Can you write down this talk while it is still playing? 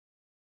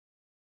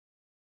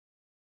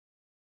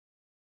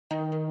Hey,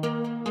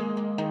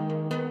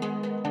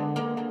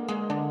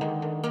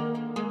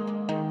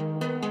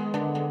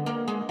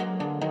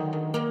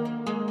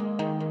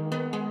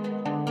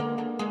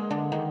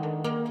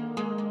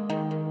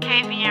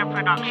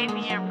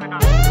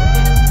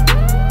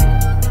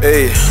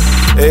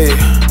 hey,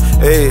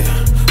 hey,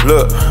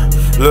 look,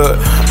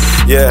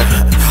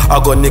 yeah. I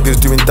got niggas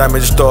doing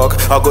damage, dog.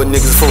 I got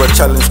niggas for a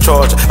challenge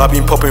charge. I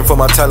been popping for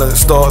my talent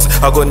stars.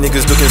 I got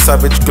niggas looking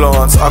savage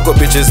glance. I got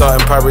bitches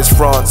out in Paris,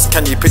 France.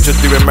 Can you picture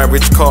doing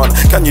marriage? Can't.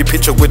 Can you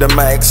picture with a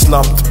mag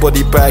slumped,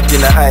 body bag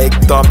in a egg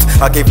dumped?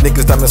 I gave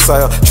niggas that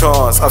Messiah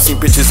chance. I've seen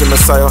bitches in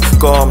Messiah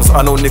garms.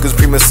 I know niggas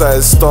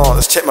pre-Messiah's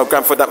stance. Check my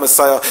gram for that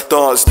Messiah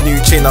dance. New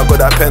chain, I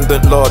got that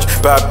pendant large.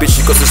 Bad bitch,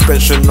 she got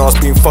suspension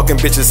last. Been fucking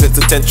bitches since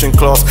detention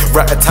class.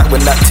 Rat attack when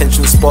that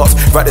tension sparks.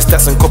 Rat the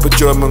stats and cop a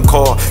German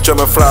car.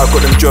 German fly, I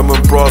got them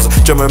German bras.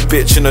 German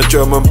bitch in a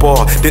German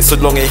bar. Did so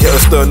long and hit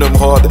her sternum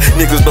hard.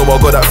 Niggas know I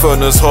got that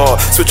furnace heart.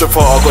 Switch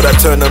apart, I got that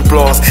turn and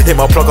blast. Hit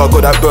my plug, I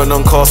got that burn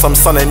and cast. Some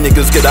son and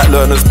niggas get that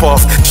learner's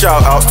pass.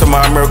 Shout outs to my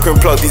American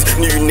plug. These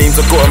new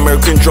names, I got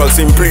American drugs.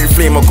 In blue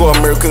flame, I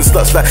got American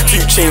sluts. Like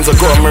 2 chains, I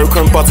got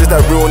American buzz. Is that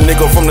real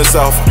nigga from the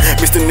south?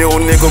 Mr. Neil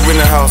nigga in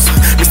the house.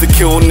 Mr.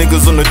 Kill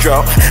niggas on the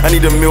drought. I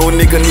need a meal,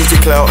 nigga need to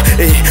clout.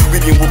 Hey,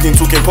 we been walking,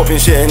 talking, popping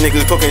shit, and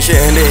niggas talking shit,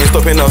 and they ain't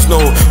stopping us, no.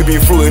 We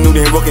been throwing all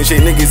them rocking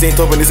shit. Niggas ain't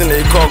topping this and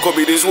they can't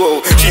copy this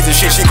world. She's the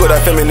shit, she got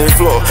that feminine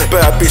flow.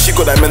 Bad bitch, she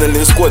got that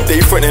melanin squad.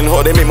 They threatening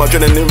hard, they make my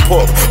adrenaline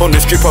pop. On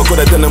the strip, I got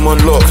that denim on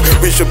lock.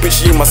 Bitch, your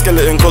bitch, she in my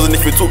skeleton cause. And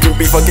if you're talking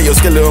beef, I get your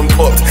skeleton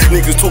popped.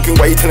 Niggas talking,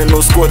 why you telling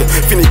no squad?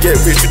 Finna get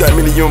rich with that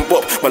million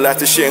bop. My life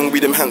is shit and we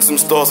them handsome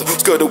stars.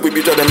 Skirt the whip,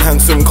 you drive them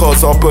handsome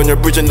cars. I'll burn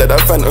your bridge and let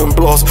that phantom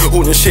blast.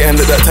 All the shit and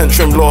let that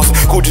tantrum last.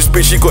 Gorgeous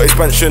bitch, she got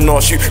expansion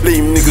arse. You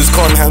lame niggas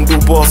can't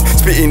handle bars.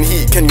 Spitting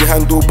heat, can you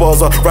handle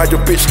bars? I ride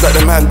your bitch like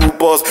them handle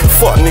bars.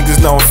 Fuck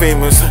niggas, now I'm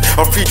famous.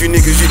 I feed you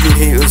niggas, you been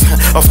haters.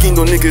 I've schemed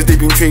on niggas, they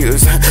been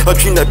traitors. I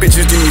dream that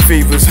bitches do me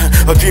favors.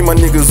 I dream my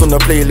niggas on the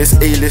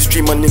playlist, A-list.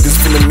 Dream my niggas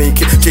finna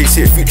make it. Chase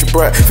it, future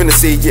bright. Finna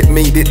say it,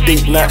 made it.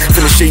 Date night,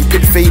 finna shape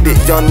it, fade it.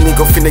 Young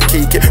nigga finna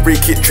cake it,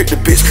 rake it, trick the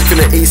bitch.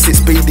 Finna ace it,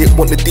 spade it.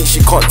 Want the D,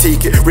 she can't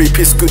take it.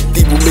 Rapist, good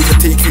deed will make her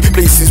take you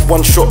places.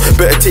 One shot,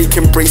 better take,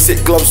 embrace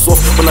it. Gloves off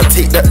when I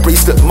take that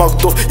bracelet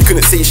mugged off. You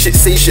couldn't say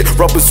shit,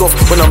 rubbers off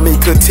when I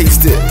make her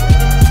taste it.